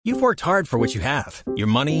You've worked hard for what you have. Your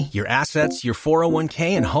money, your assets, your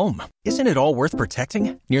 401k, and home. Isn't it all worth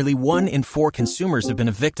protecting? Nearly 1 in 4 consumers have been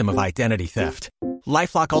a victim of identity theft.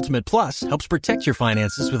 LifeLock Ultimate Plus helps protect your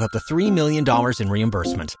finances with up to $3 million in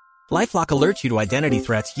reimbursement. LifeLock alerts you to identity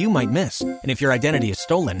threats you might miss. And if your identity is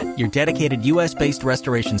stolen, your dedicated U.S.-based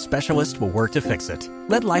restoration specialist will work to fix it.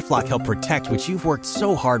 Let LifeLock help protect what you've worked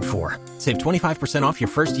so hard for. Save 25% off your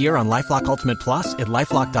first year on LifeLock Ultimate Plus at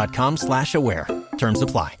LifeLock.com/aware. Terms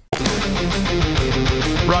apply.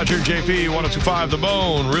 Roger and JP, 102.5 The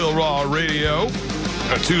Bone, Real Raw Radio.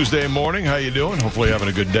 A Tuesday morning, how you doing? Hopefully having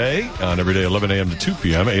a good day. On every day, 11 a.m. to 2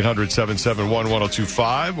 p.m.,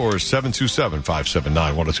 800-771-1025 or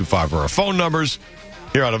 727-579-1025 are our phone numbers.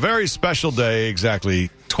 Here on a very special day, exactly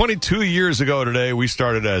 22 years ago today, we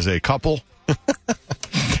started as a couple,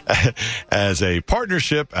 as a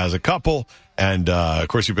partnership, as a couple. And, of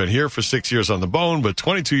course, you've been here for 6 years on The Bone, but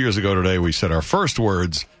 22 years ago today, we said our first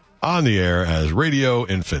words on the air as radio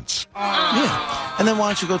infants. Yeah. And then why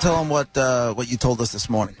don't you go tell them what you told us this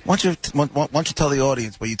morning? Why don't you tell the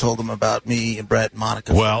audience what you told them about me and Brett and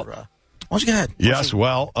Monica? Well, why don't you go ahead? Yes,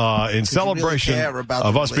 in celebration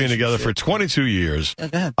of us being together for 22 years,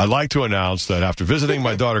 I'd like to announce that after visiting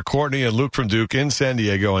my daughter Courtney and Luke from Duke in San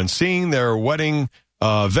Diego and seeing their wedding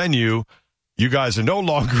venue, you guys are no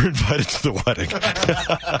longer invited to the wedding.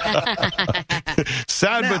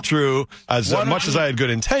 Sad but true. As much as I had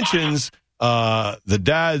good intentions, the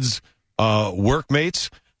dad's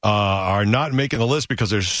workmates are not making the list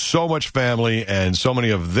because there's so much family and so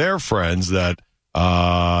many of their friends that,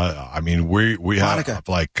 we have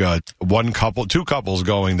like two couples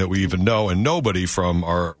going that we even know and nobody from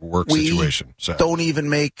our work situation. So don't even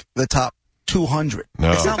make the top 200.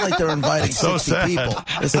 No. It's not like they're inviting 60 people.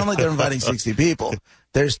 It's not like they're inviting 60 people.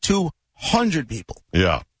 There's 200 people.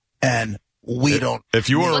 Yeah. And we don't. If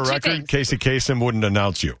you were a record, Casey Kasem wouldn't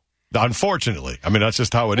announce you. Unfortunately. I mean, that's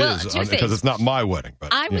just how it is because it's not my wedding.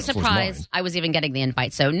 But I was surprised I was even getting the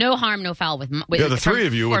invite. So no harm, no foul with the three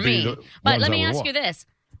of you would be the But let me ask you this.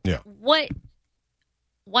 Yeah. Why?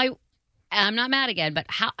 I'm not mad again, but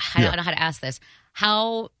how? I don't know how to ask this.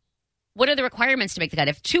 What are the requirements to make the cut?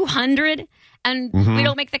 If 200 and we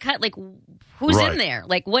don't make the cut, like who's in there?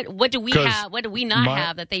 Like what do we have? What do we not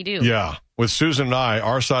have that they do? Yeah, with Susan and I,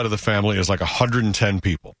 our side of the family is like 110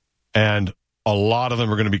 people, and a lot of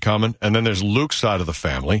them are going to be coming. And then there's Luke's side of the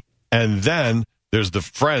family, and then there's the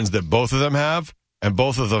friends that both of them have, and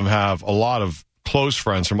both of them have a lot of close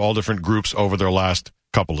friends from all different groups over their last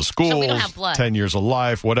couple of schools, so we don't have blood. 10 years of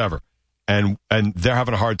life, whatever. And they're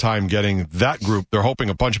having a hard time getting that group. They're hoping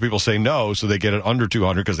a bunch of people say no, so they get it under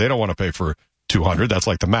 200 because they don't want to pay for 200. That's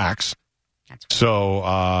like the max.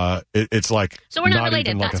 So it's like so we're not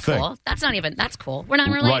related. Even like that's a cool. Thing. That's cool. We're not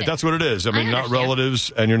related. Right. That's what it is. I mean, not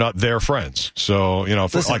relatives, and you're not their friends. So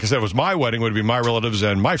like I said, it was my wedding, it would be my relatives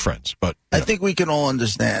and my friends. But I think we can all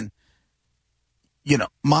understand.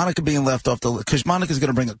 Monica being left off the list because Monica's going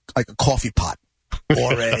to bring a coffee pot.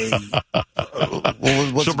 Or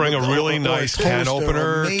she'll bring a really nice can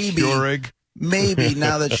opener, Keurig. Maybe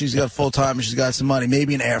now that she's got full time and she's got some money,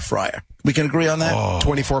 maybe an air fryer. We can agree on that.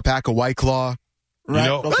 24-pack of White Claw. Right?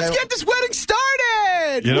 Let's get this wedding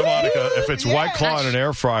started. Monica, if it's White Claw and an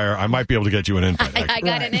air fryer, I might be able to get you an invite. I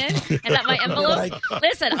got an in. Is that my envelope?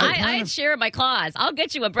 Listen, I share my claws. I'll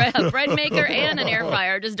get you a bread maker and an air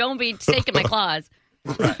fryer. Just don't be taking my claws.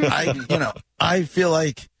 Right. I feel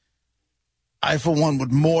like I, for one,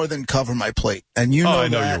 would more than cover my plate. And you know I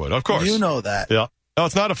know you would. Of course. You know that. Yeah. No,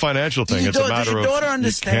 it's not a financial thing. It's a matter of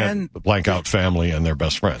you can't blank out family and their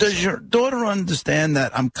best friends. Does your daughter understand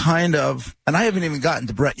that I'm kind of, and I haven't even gotten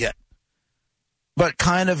to Brett yet, but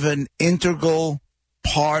kind of an integral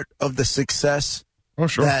part of the success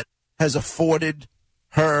that has afforded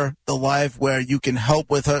her the life where you can help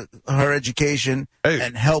with her education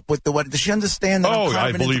and help with the wedding. Does she understand that I'm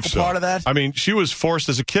kind of an integral part of that? I mean, she was forced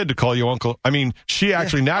as a kid to call you Uncle. I mean, she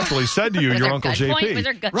actually naturally said to you, "You're Uncle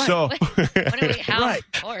JP." So,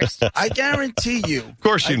 forced? I guarantee you. Of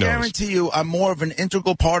course she knows. I guarantee you, I'm more of an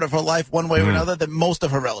integral part of her life, one way or another, than most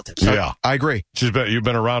of her relatives. Yeah, I agree. You've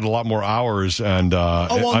been around a lot more hours and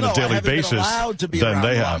on a daily basis than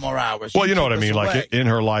they have. More hours. Well, you know what I mean, like in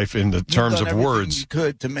her life, in the terms of words.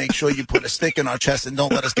 To make sure you put a stick in our chest and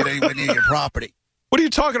don't let us get anywhere near your property. What are you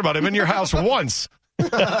talking about? I'm in your house once.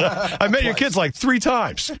 I met your kids like 3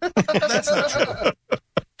 times. That's not true.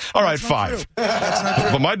 All right, 5. That's not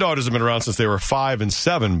true. But my daughters have been around since they were 5 and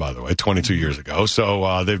 7, by the way, 22 years ago.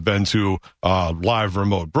 So they've been to live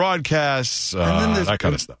remote broadcasts, that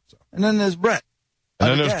kind of stuff. So. And then there's Brett. And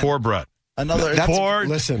then there's poor Brett. Another poor,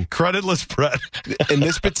 listen, creditless Brett. In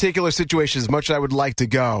this particular situation, as much as I would like to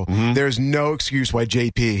go, there's no excuse why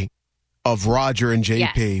JP of Roger and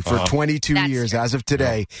JP for 22 years as of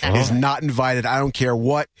today is not invited. I don't care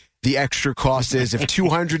what the extra cost is. If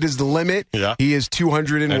 200 is the limit, he is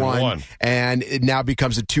 201, and it now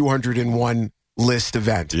becomes a 201 list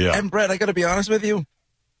event. Yeah. And Brett, I got to be honest with you,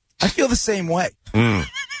 I feel the same way.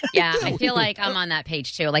 Yeah, I feel like I'm on that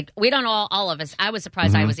page too. Like, we don't all of us. I was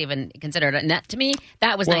surprised I was even considered a net to me.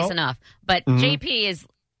 That was nice enough. But JP is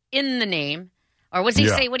in the name. Or what does he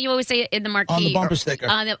say? What do you always say in the marquee? On the bumper sticker.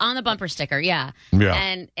 On the bumper sticker, yeah.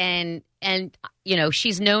 And you know,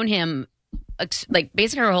 she's known him like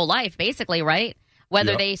basically her whole life, basically, right?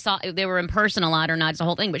 Whether they were in person a lot or not, it's the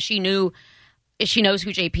whole thing. But she knows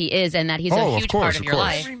who JP is and that he's a huge part of your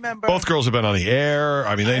life. Both girls have been on the air.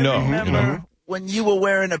 I mean, they know. Remember when you were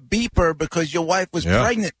wearing a beeper because your wife was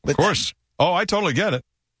pregnant? Of course. Oh, I totally get it.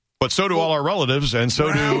 But so do all our relatives, and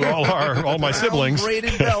so do all my siblings.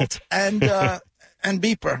 Braided belt and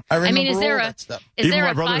beeper. I remember that stuff. Even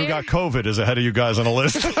my brother who got COVID is ahead of you guys on the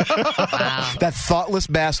list. Wow. That thoughtless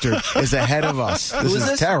bastard is ahead of us. This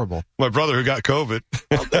is terrible. My brother who got COVID.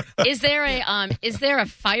 Is there a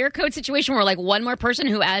fire code situation where like one more person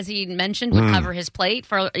who, as he mentioned, would cover his plate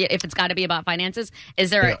for if it's got to be about finances?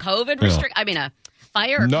 Is there a COVID restrict? I mean, a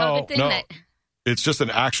fire or COVID thing that. It's just an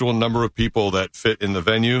actual number of people that fit in the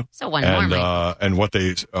venue. So one more, and what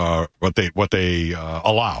they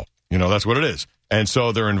allow. You know, that's what it is. And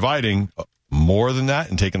so they're inviting more than that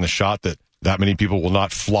and taking the shot that many people will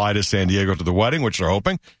not fly to San Diego to the wedding, which they're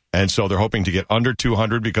hoping. And so they're hoping to get under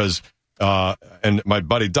 200 because, and my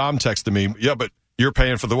buddy Dom texted me, yeah, but you're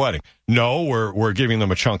paying for the wedding. No, we're giving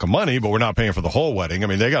them a chunk of money, but we're not paying for the whole wedding. I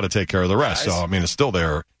mean, they got to take care of the rest. So, I mean, it's still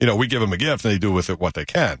there. You know, we give them a gift and they do with it what they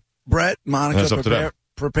can. Brett, Monica,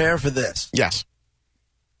 prepare for this. Yes.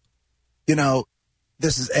 You know,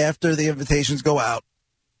 this is after the invitations go out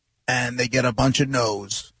and they get a bunch of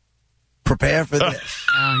no's. Prepare for this.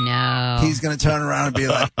 Oh, no. He's going to turn around and be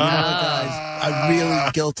like, you know, guys, I really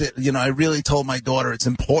guilted. You know, I really told my daughter it's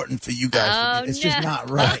important for you guys. It's just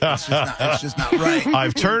not right. It's just not right.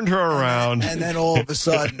 I've turned her around. And then all of a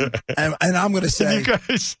sudden, and I'm going to say, you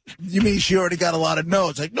guys, you mean she already got a lot of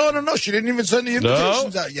no's? Like, no, she didn't even send the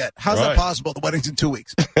invitations out yet. How's that possible? The wedding's in 2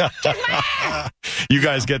 weeks. You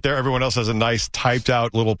guys get there. Everyone else has a nice typed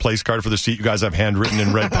out little place card for the seat. You guys have handwritten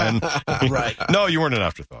in red pen. Right. No, you weren't an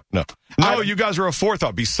afterthought. No, you guys are a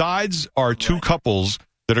forethought. Besides our two couples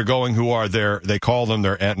that are going who are they call them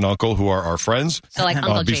their aunt and uncle who are our friends. So like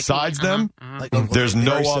Uncle JP. Besides them, there's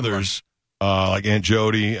no others like Aunt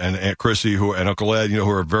Jody and Aunt Chrissy and Uncle Ed, you know,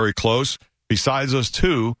 who are very close. Besides those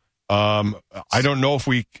two, I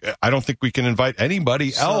don't think we can invite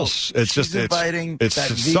anybody else. It's just inviting it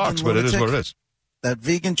sucks, but it is what it is. That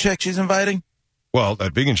vegan chick she's inviting? Well,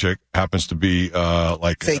 that vegan chick happens to be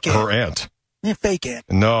like fake her aunt. Yeah, fake aunt.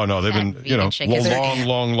 No, they've been, you know,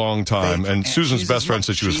 long time. And Susan's best friend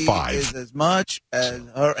said she was 5. She is as much as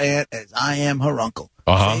her aunt as I am her uncle.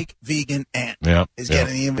 Fake vegan aunt is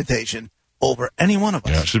getting the invitation over any one of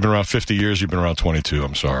us. Yeah, she's been around 50 years. You've been around 22.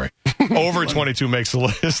 I'm sorry. Over 22 makes the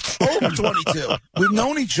list. Over 22. We've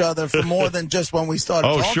known each other for more than just when we started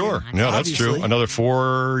talking. Oh, sure. Yeah, that's true. Another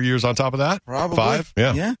 4 years on top of that? Probably. 5?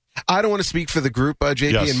 Yeah. I don't want to speak for the group,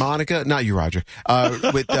 JP and Monica. Not you, Roger.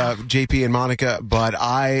 With JP and Monica, but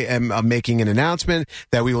I am making an announcement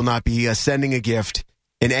that we will not be sending a gift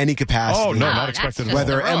in any capacity. Oh, no, not expected.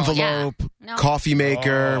 Whether envelope, coffee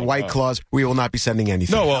maker, White Claws, we will not be sending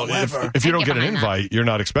anything. No, well, if you don't get an invite, you're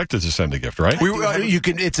not expected to send a gift, right?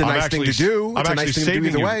 It's a nice thing to do. It's a nice thing to do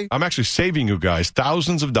either way. I'm actually saving you guys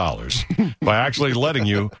thousands of dollars by actually letting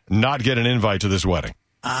you not get an invite to this wedding.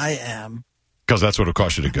 I am. Because that's what it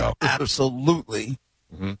cost you to go. Absolutely.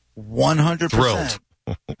 100% thrilled.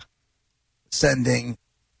 Sending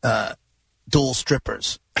dual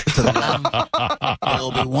strippers to the wedding. There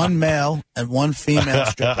will be one male and one female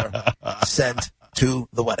stripper sent to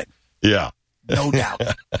the wedding. Yeah. No doubt.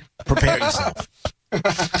 Prepare yourself.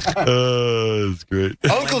 That's great.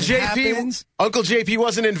 Uncle JP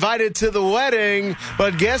wasn't invited to the wedding,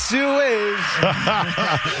 but guess who is?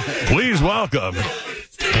 Please welcome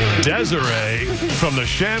Desiree from the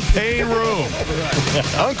Champagne Room.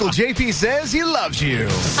 Uncle JP says he loves you.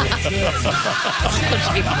 Nothing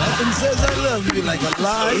says I love you like a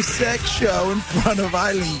live sex show in front of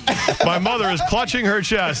Eileen. My mother is clutching her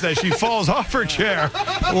chest as she falls off her chair,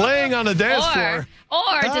 laying on the dance floor.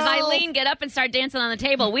 Or does Eileen get up and start dancing on the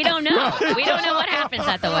table? We don't know. We don't know what happens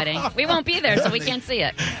at the wedding. We won't be there, so we can't see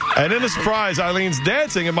it. And in a surprise, Eileen's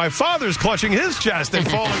dancing, and my father's clutching his chest and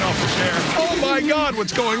falling off the chair. Oh, my God,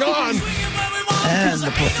 what's going on? And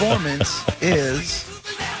the performance is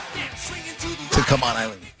to Come On,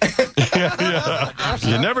 Eileen. Yeah.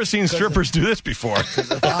 You've never seen strippers do this before.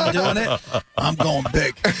 If I'm doing it, I'm going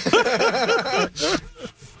big.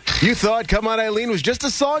 You thought Come On, Eileen was just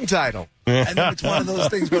a song title. And then it's one of those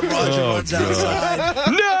things where Roger runs outside.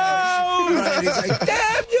 No! Right, he's like,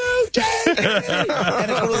 damn you, Jay!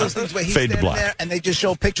 And it's one of those things where he's Fade to standing black. there and they just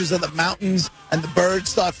show pictures of the mountains and the birds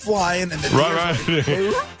start flying. And the Right.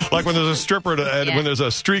 Like when there's a stripper, when there's a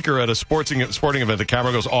streaker at a sporting event, the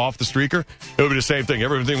camera goes off the streaker. It would be the same thing.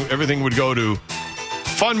 Everything would go to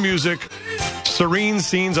fun music, serene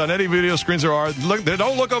scenes on any video screens there are. Look,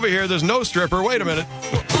 don't look over here. There's no stripper. Wait a minute.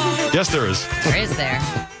 Yes, there is. There is there.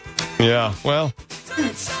 Yeah, well.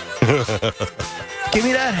 Give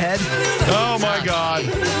me that head. Oh, my God.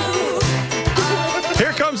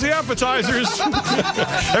 Here comes the appetizers.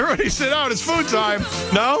 Everybody sit down. It's food time.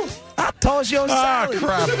 No? Tossio salad.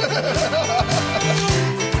 Crap.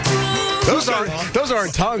 Those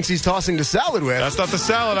aren't tongues he's tossing the salad with. That's not the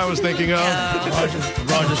salad I was thinking of.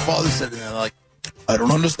 Roger's father sitting there like, I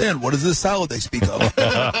don't understand. What is this salad they speak of?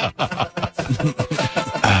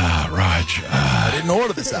 Raj. I didn't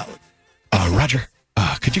order the salad. Roger,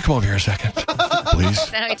 could you come over here a second, please?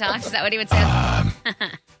 Is that how he talks? Is that what he would say?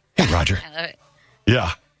 Hey, Roger. I love it.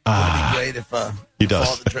 Yeah. Would it be great if he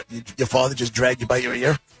does. Your father just dragged you by your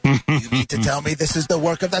ear? You need to tell me this is the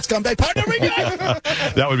work of that scumbag Puerto Rico?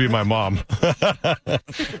 That would be my mom.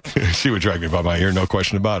 She would drag me by my ear, no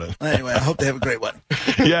question about it. Anyway, I hope they have a great wedding.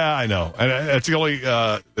 Yeah, I know. And that's the only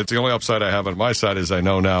upside I have on my side is I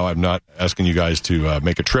know now I'm not asking you guys to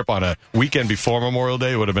make a trip on a weekend before Memorial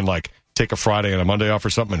Day. It would have been like take a Friday and a Monday off or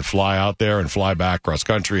something and fly out there and fly back cross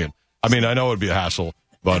country. And I mean, I know it would be a hassle,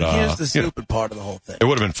 but and here's the stupid part of the whole thing. It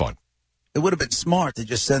would have been fun. It would have been smart to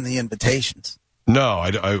just send the invitations. No, I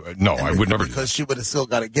would never. Because she would have still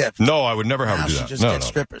got a gift. No, I would never have now to do she that. just gets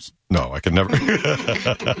strippers. No, I could never.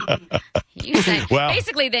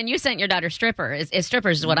 Basically, then you sent your daughter stripper. Is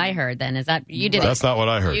strippers is what I heard. Then is that you did? That's not what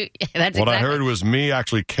I heard. What I heard was me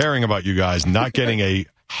actually caring about you guys, not getting a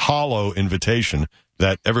hollow invitation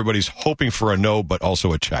that everybody's hoping for a no, but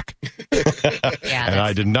also a check. And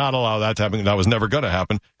I did not allow that to happen. That was never going to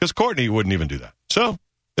happen because Courtney wouldn't even do that. So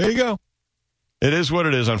there you go. It is what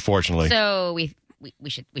it is, unfortunately. So we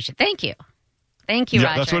should thank you. Thank you,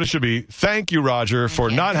 Roger. That's what it should be. Thank you, Roger, for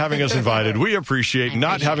not having us invited. We appreciate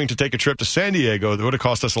not having to take a trip to San Diego. That would have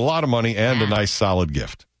cost us a lot of money and a nice, solid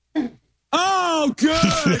gift. Oh,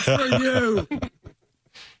 good for you.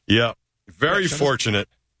 Yeah, very fortunate.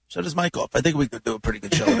 Shut his mic off. I think we could do a pretty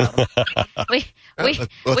good show about him. we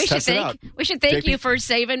should thank you for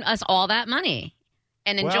saving us all that money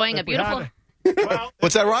and enjoying a beautiful.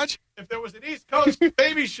 What's that, Raj? If there was an East Coast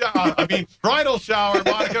bridal shower,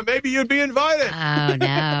 Monica, maybe you'd be invited. Oh,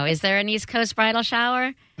 no. Is there an East Coast bridal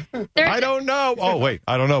shower? I don't know. Oh, wait.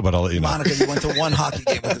 I don't know, but I'll let you know. Monica, you went to one hockey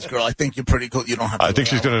game with this girl. I think you're pretty cool. You don't have to. I think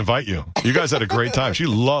she's going to invite you. You guys had a great time. She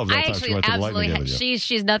loved that time she went to the Lightning game with you.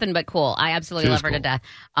 She's nothing but cool. I absolutely love her to death.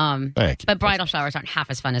 Thank you. But bridal showers aren't half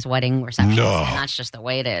as fun as wedding receptions. No. And that's just the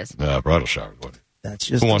way it is. No, bridal showers. That's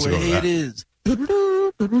just the way it is.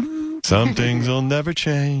 Some things will never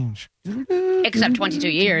change. Except 22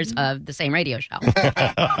 years of the same radio show.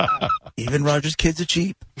 Even Roger's kids are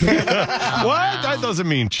cheap. What? That doesn't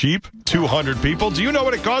mean cheap. 200 people. Do you know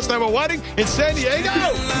what it costs to have a wedding in San Diego?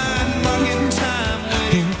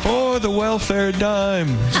 For the welfare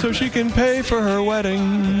dime, so she can pay for her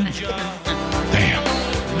wedding. Damn.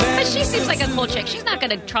 But she seems like a cool chick. She's not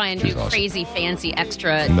going to try and do crazy, fancy,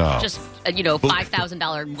 extra, just,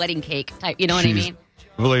 $5,000 wedding cake type. You know what I mean?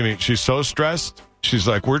 Believe me, she's so stressed. She's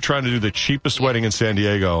like, we're trying to do the cheapest wedding in San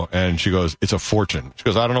Diego. And she goes, it's a fortune. She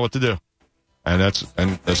goes, I don't know what to do. And that's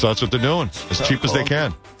what they're doing. As cheap as they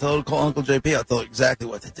can. Told call Uncle JP. I told exactly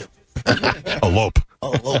what to do. Elope.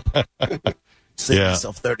 Save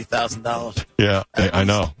yourself $30,000. Yeah, I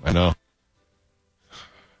know.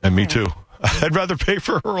 And me too. I'd rather pay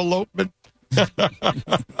for her elopement.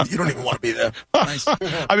 You don't even want to be there. Nice.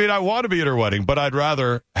 I mean, I want to be at her wedding, but I'd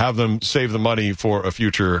rather have them save the money for a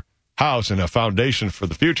future house and a foundation for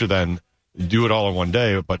the future than do it all in one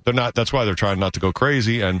day. But they're not. That's why they're trying not to go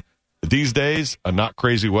crazy. And these days, a not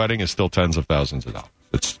crazy wedding is still tens of thousands of dollars.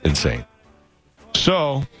 It's insane.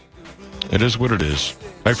 So it is what it is.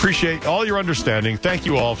 I appreciate all your understanding. Thank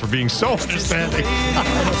you all for being so understanding.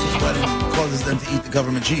 Causes them to eat the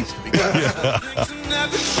government cheese.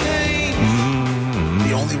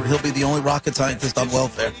 He'll be the only rocket scientist on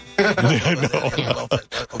welfare. I know.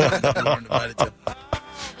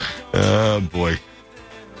 Oh, boy.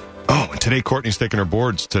 Oh, and today Courtney's taking her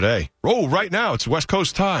boards today. Oh, right now. It's West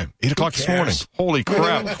Coast time. 8 o'clock this morning. Holy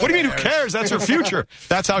crap. What do you mean, who cares? That's her future.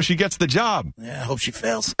 That's how she gets the job. Yeah, I hope she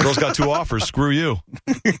fails. Girl's got 2 offers. Screw you.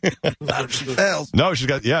 Not if she fails. No, she's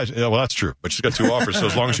got, well, that's true. But she's got 2 offers, so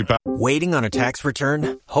as long as she passes. Waiting on a tax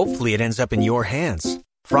return? Hopefully it ends up in your hands.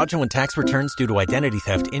 Fraudulent tax returns due to identity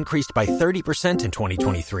theft increased by 30% in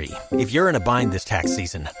 2023. If you're in a bind this tax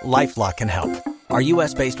season, LifeLock can help. Our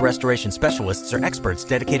U.S.-based restoration specialists are experts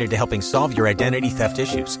dedicated to helping solve your identity theft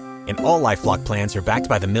issues. And all LifeLock plans are backed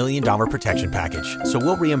by the $1 Million Protection Package. So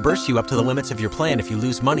we'll reimburse you up to the limits of your plan if you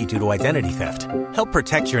lose money due to identity theft. Help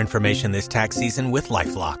protect your information this tax season with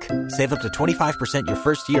LifeLock. Save up to 25% your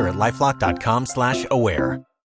first year at LifeLock.com/aware.